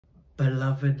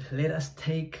Beloved, let us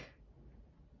take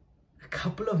a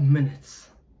couple of minutes,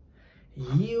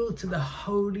 yield to the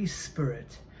Holy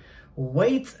Spirit,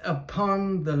 wait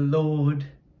upon the Lord,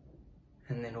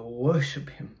 and then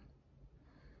worship Him.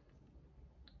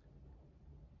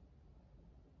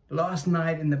 Last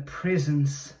night in the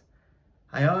presence,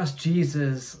 I asked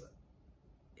Jesus,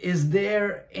 is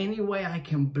there any way I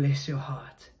can bless your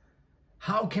heart?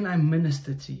 How can I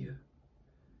minister to you?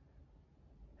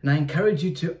 And I encourage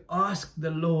you to ask the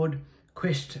Lord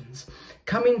questions.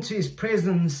 Come into His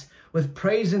presence with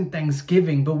praise and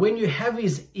thanksgiving. But when you have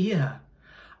His ear,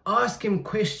 ask Him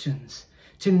questions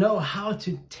to know how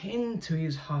to tend to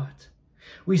His heart.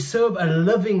 We serve a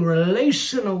living,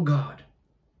 relational God.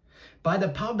 By the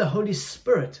power of the Holy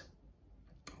Spirit,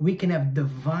 we can have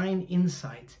divine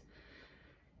insight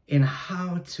in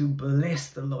how to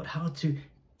bless the Lord, how to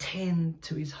tend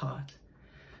to His heart.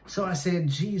 So I said,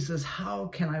 Jesus, how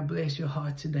can I bless your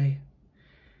heart today?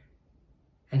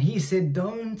 And He said,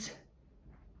 don't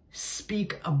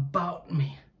speak about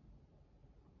me.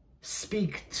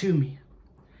 Speak to me.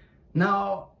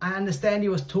 Now, I understand He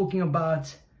was talking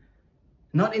about,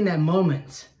 not in that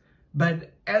moment,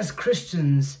 but as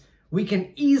Christians, we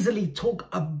can easily talk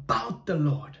about the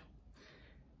Lord.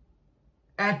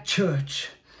 At church,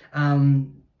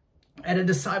 at a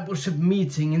discipleship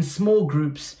meeting, in small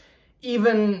groups,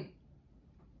 even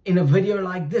in a video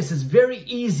like this, it's very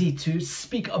easy to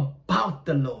speak about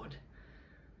the Lord.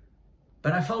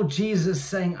 But I felt Jesus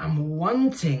saying, I'm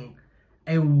wanting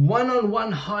a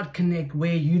one-on-one heart connect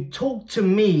where you talk to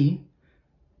me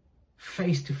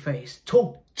face to face.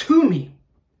 Talk to me.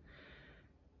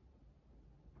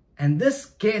 And this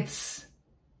gets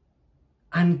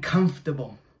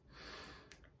uncomfortable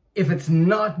if it's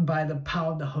not by the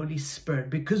power of the Holy Spirit,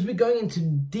 because we're going into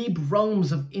deep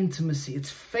realms of intimacy. It's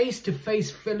face-to-face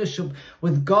fellowship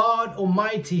with God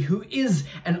Almighty, who is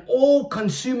an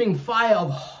all-consuming fire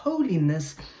of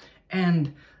holiness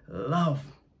and love.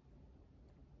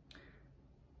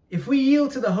 If we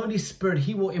yield to the Holy Spirit,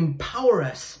 He will empower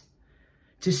us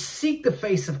to seek the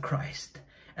face of Christ.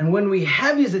 And when we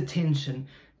have His attention,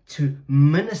 to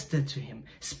minister to Him,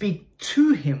 speak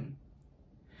to Him.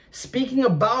 Speaking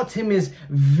about Him is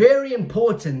very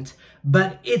important,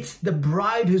 but it's the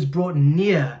bride who's brought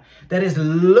near that has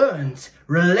learned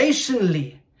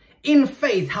relationally in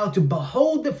faith how to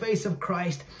behold the face of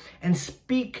Christ and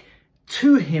speak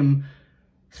to Him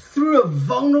through a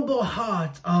vulnerable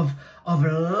heart of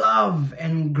love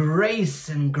and grace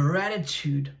and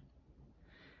gratitude.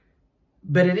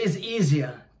 But it is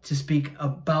easier to speak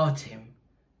about Him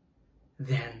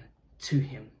than to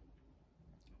Him.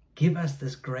 Give us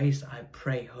this grace, I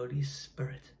pray, Holy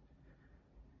Spirit.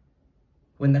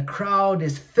 When the crowd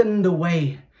is thinned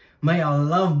away, may our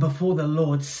love before the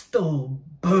Lord still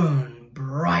burn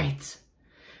bright.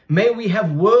 May we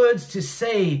have words to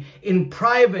say in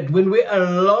private when we're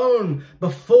alone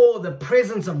before the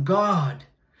presence of God.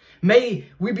 May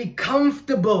we be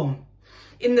comfortable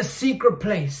in the secret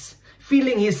place,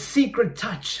 feeling His secret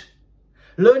touch,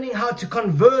 learning how to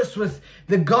converse with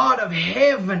the God of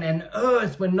heaven and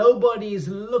earth when nobody is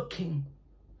looking.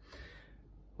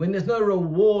 When there's no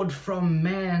reward from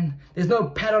man, there's no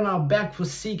pat on our back for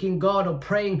seeking God or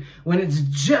praying, when it's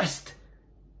just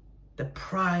the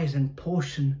prize and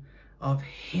portion of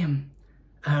Him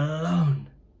alone.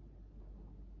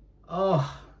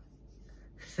 Oh,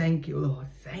 thank you, Lord.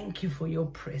 Thank you for your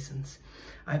presence.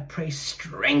 I pray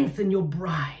strengthen your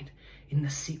bride in the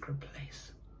secret place.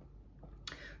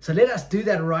 So let us do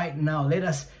that right now. Let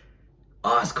us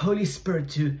ask Holy Spirit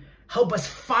to help us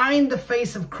find the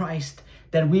face of Christ,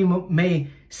 that we may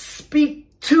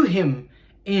speak to Him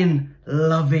in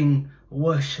loving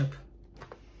worship.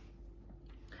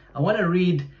 I want to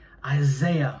read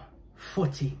Isaiah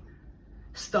 40,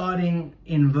 starting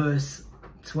in verse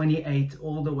 28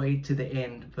 all the way to the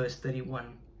end, verse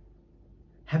 31.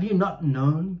 Have you not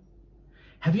known?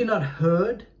 Have you not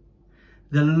heard?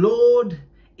 The Lord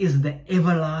is the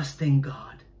everlasting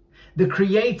God, the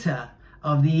creator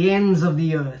of the ends of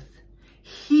the earth.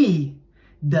 He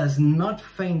does not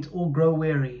faint or grow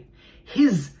weary.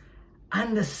 His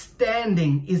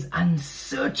understanding is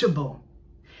unsearchable.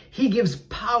 He gives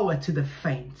power to the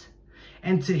faint,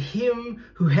 and to him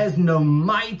who has no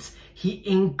might, He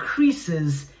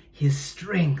increases his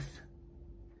strength.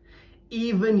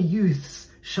 Even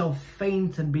youths shall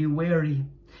faint and be weary,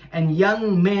 and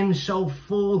young men shall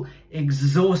fall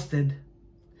exhausted.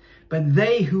 But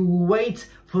they who wait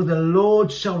for the Lord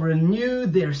shall renew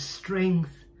their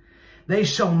strength. They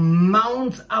shall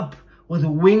mount up with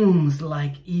wings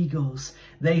like eagles.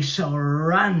 They shall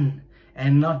run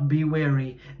and not be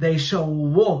weary. They shall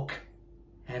walk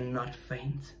and not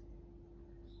faint.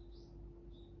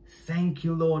 Thank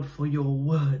you, Lord, for your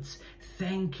words.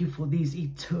 Thank you for these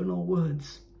eternal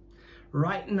words.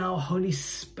 Right now, Holy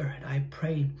Spirit, I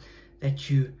pray that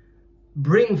you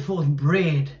bring forth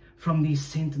bread from these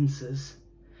sentences,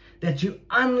 that you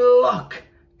unlock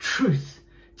truth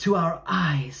to our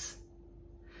eyes.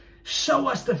 Show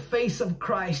us the face of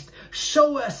Christ.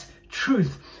 Show us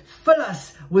truth. Fill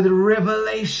us with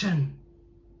revelation.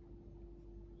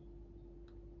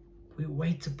 We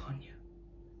wait upon you.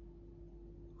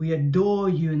 We adore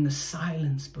you in the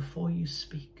silence before you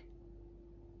speak.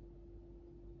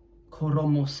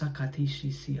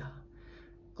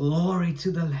 Glory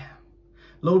to the Lamb.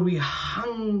 Lord, we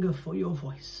hunger for your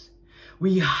voice.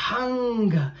 We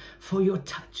hunger for your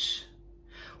touch.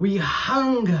 We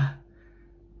hunger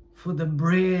for the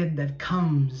bread that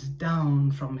comes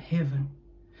down from heaven.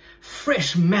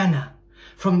 Fresh manna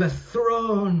from the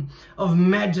throne of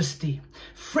majesty.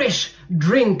 Fresh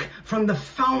drink from the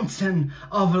fountain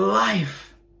of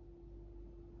life.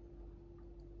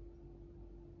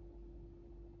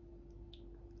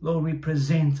 Lord, we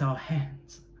present our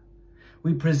hands.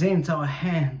 We present our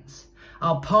hands.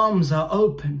 Our palms are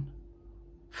open.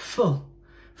 Fill,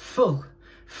 fill,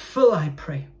 fill, I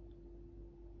pray.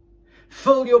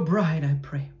 Fill your bride, I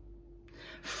pray.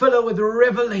 Fill her with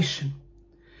revelation,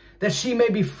 that she may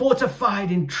be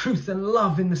fortified in truth and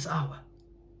love in this hour.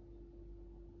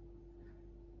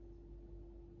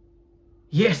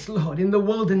 Yes, Lord, in the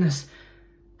wilderness,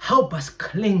 help us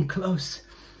cling close.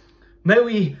 May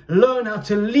we learn how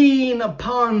to lean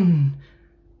upon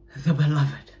the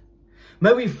beloved.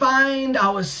 May we find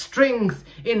our strength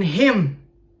in him.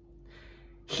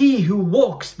 He who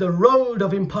walks the road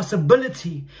of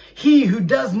impossibility, he who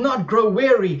does not grow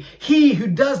weary, he who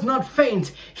does not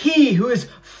faint, he who is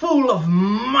full of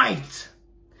might.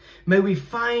 May we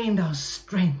find our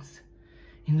strength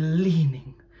in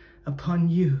leaning upon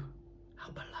you,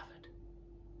 our beloved.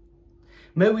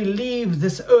 May we leave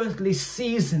this earthly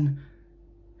season.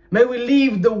 May we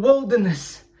leave the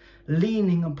wilderness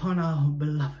leaning upon our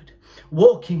beloved,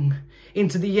 walking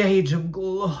into the age of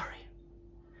glory.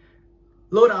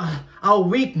 Lord, our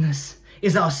weakness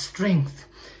is our strength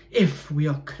if we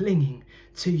are clinging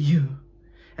to you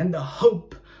and the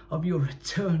hope of your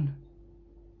return.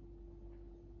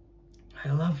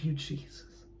 I love you,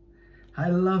 Jesus. I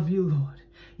love you, Lord.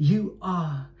 You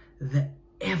are the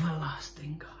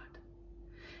everlasting God.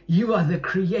 You are the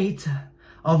creator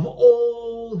of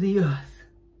all the earth.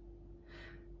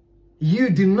 You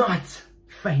do not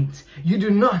faint. You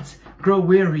do not grow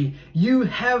weary. You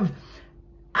have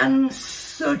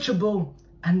unsearchable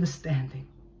understanding.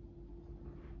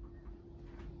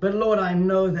 But Lord, I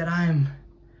know that I'm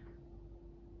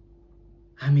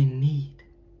in need.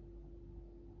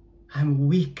 I'm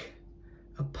weak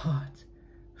apart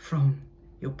from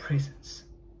your presence.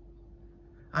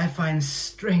 I find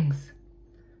strength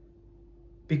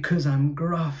because I'm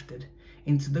grafted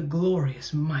into the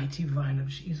glorious, mighty vine of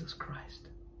Jesus Christ.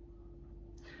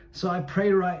 So I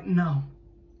pray right now,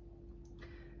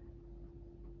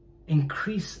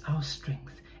 increase our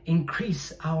strength,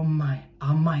 increase our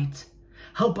might.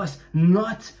 Help us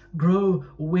not grow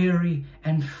weary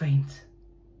and faint.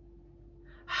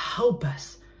 Help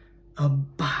us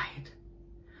abide.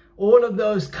 All of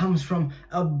those comes from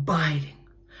abiding.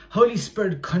 Holy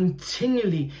Spirit,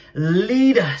 continually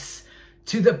lead us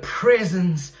to the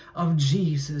presence of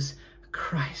Jesus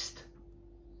Christ.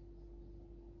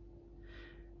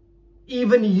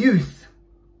 Even youth,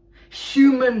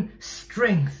 human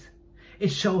strength,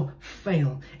 it shall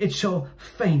fail, it shall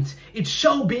faint, it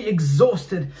shall be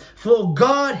exhausted, for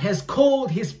God has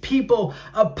called his people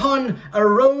upon a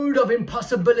road of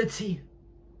impossibility.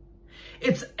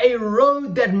 It's a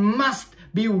road that must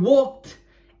be walked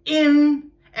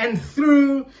in and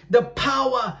through the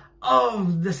power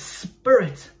of the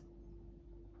Spirit.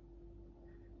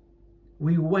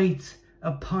 We wait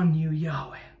upon you,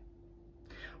 Yahweh.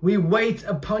 We wait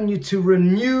upon you to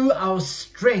renew our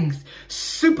strength,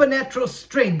 supernatural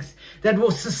strength that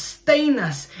will sustain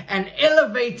us and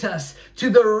elevate us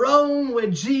to the realm where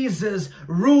Jesus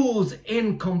rules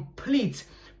in complete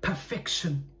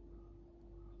perfection.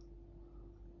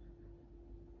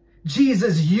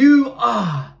 Jesus, you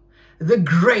are the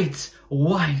great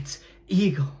white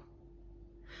eagle.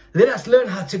 Let us learn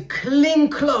how to cling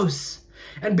close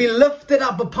and be lifted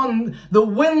up upon the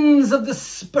wings of the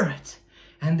Spirit,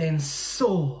 and then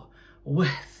soar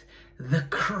with the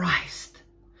Christ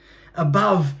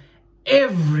above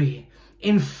every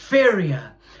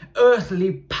inferior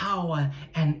earthly power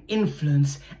and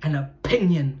influence and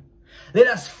opinion. Let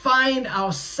us find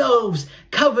ourselves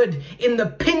covered in the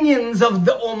pinions of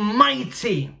the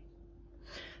Almighty.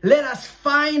 Let us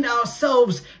find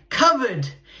ourselves covered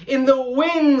in the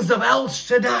wings of El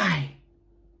Shaddai.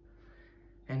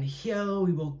 And here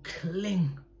we will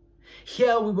cling.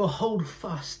 Here we will hold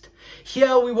fast.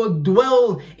 Here we will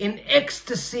dwell in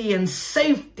ecstasy and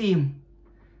safety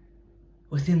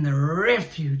within the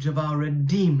refuge of our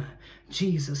Redeemer,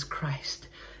 Jesus Christ.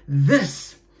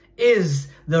 This is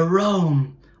the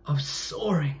realm of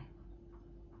soaring.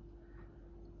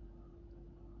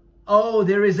 Oh,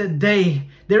 there is a day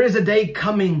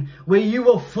coming where you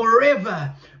will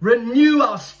forever renew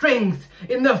our strength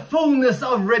in the fullness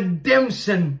of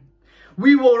redemption.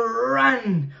 We will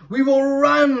run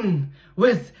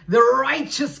with the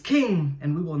righteous King,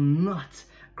 and we will not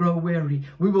grow weary.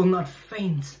 We will not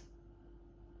faint,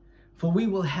 for we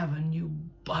will have a new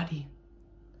body.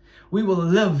 We will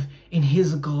live in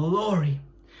his glory.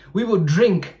 We will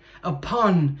drink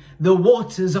upon the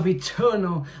waters of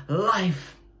eternal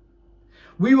life.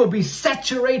 We will be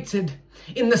saturated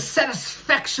in the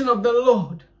satisfaction of the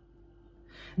Lord.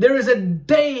 There is a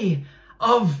day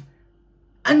of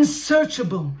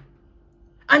unsearchable,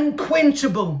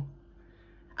 unquenchable,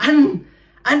 and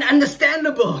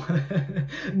understandable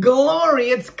glory.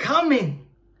 It's coming.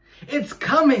 It's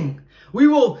coming. We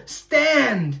will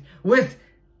stand with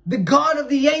the God of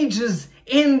the ages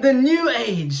in the new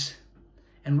age,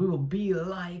 and we will be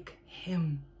like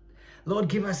him. Lord,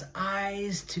 give us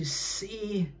eyes to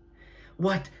see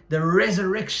what the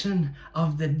resurrection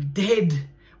of the dead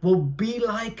will be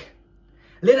like.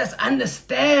 Let us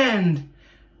understand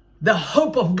the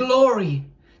hope of glory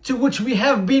to which we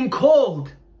have been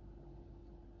called.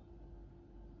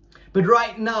 But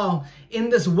right now,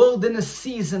 in this wilderness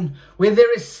season, where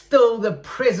there is still the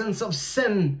presence of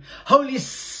sin, Holy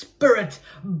Spirit,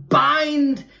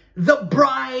 bind the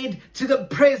bride to the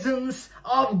presence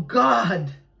of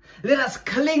God. Let us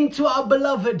cling to our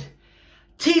beloved.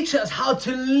 Teach us how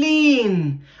to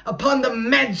lean upon the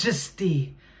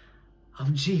majesty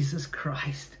of Jesus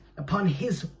Christ, upon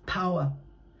his power,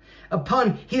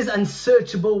 upon his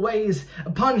unsearchable ways,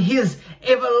 upon his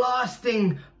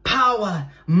everlasting power,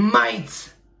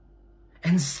 might,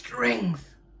 and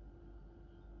strength.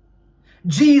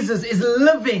 Jesus is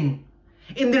living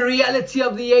in the reality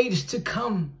of the age to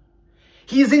come.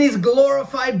 He is in his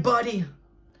glorified body,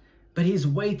 but he's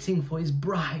waiting for his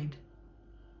bride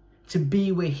to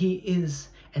be where he is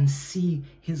and see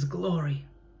his glory.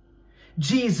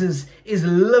 Jesus is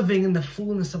living in the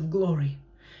fullness of glory,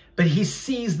 but he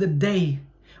sees the day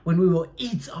when we will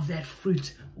eat of that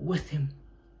fruit with him.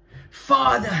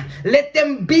 Father, let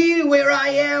them be where I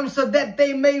am, so that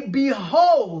they may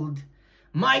behold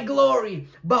my glory,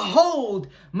 behold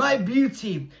my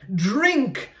beauty,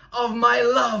 drink of my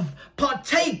love,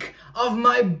 partake of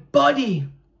my body.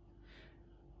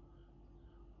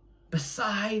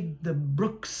 Beside the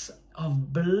brooks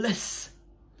of bliss,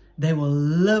 they will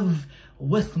live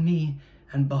with me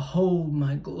and behold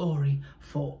my glory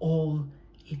for all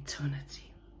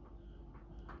eternity.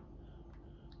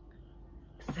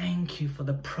 Thank you for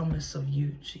the promise of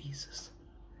you, Jesus.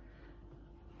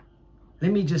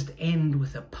 Let me just end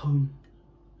with a poem.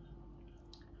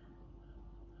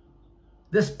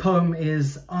 This poem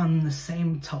is on the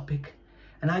same topic,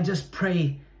 and I just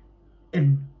pray it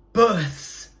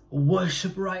births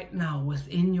worship right now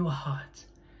within your heart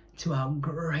to our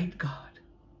great God.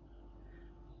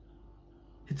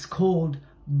 It's called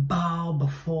Bow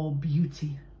Before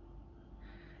Beauty.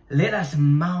 Let us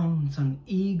mount on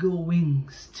eagle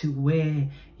wings to where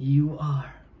you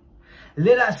are.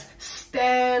 Let us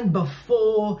stand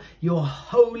before your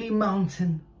holy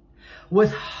mountain.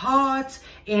 With heart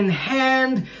in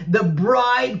hand, the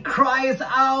bride cries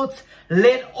out,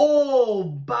 let all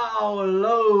bow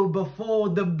low before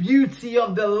the beauty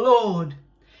of the Lord.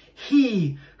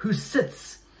 He who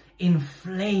sits in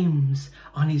flames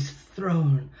on his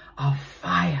throne of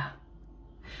fire.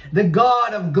 The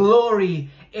God of glory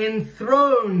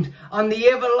enthroned on the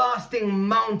everlasting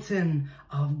mountain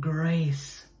of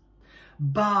grace.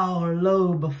 Bow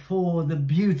low before the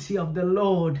beauty of the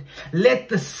Lord. Let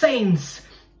the saints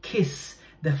kiss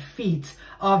the feet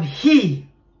of He,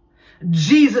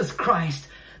 Jesus Christ,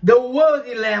 the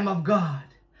worthy Lamb of God.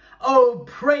 Oh,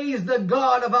 praise the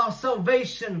God of our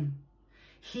salvation,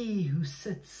 He who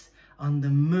sits on the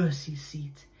mercy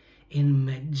seat in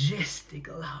majestic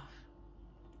love.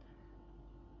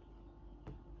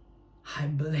 I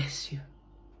bless you.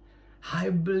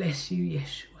 I bless you,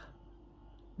 Yeshua.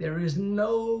 There is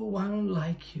no one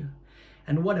like you.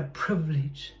 And what a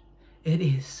privilege it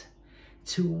is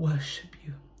to worship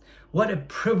you. What a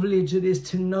privilege it is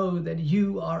to know that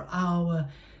you are our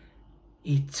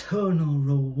eternal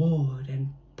reward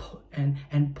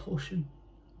and portion.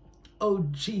 Oh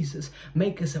Jesus,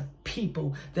 make us a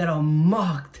people that are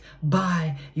marked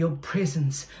by your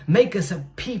presence. Make us a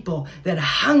people that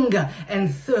hunger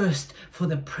and thirst for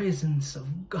the presence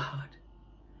of God.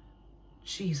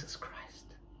 Jesus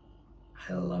Christ,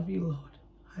 I love you, Lord.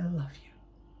 I love you.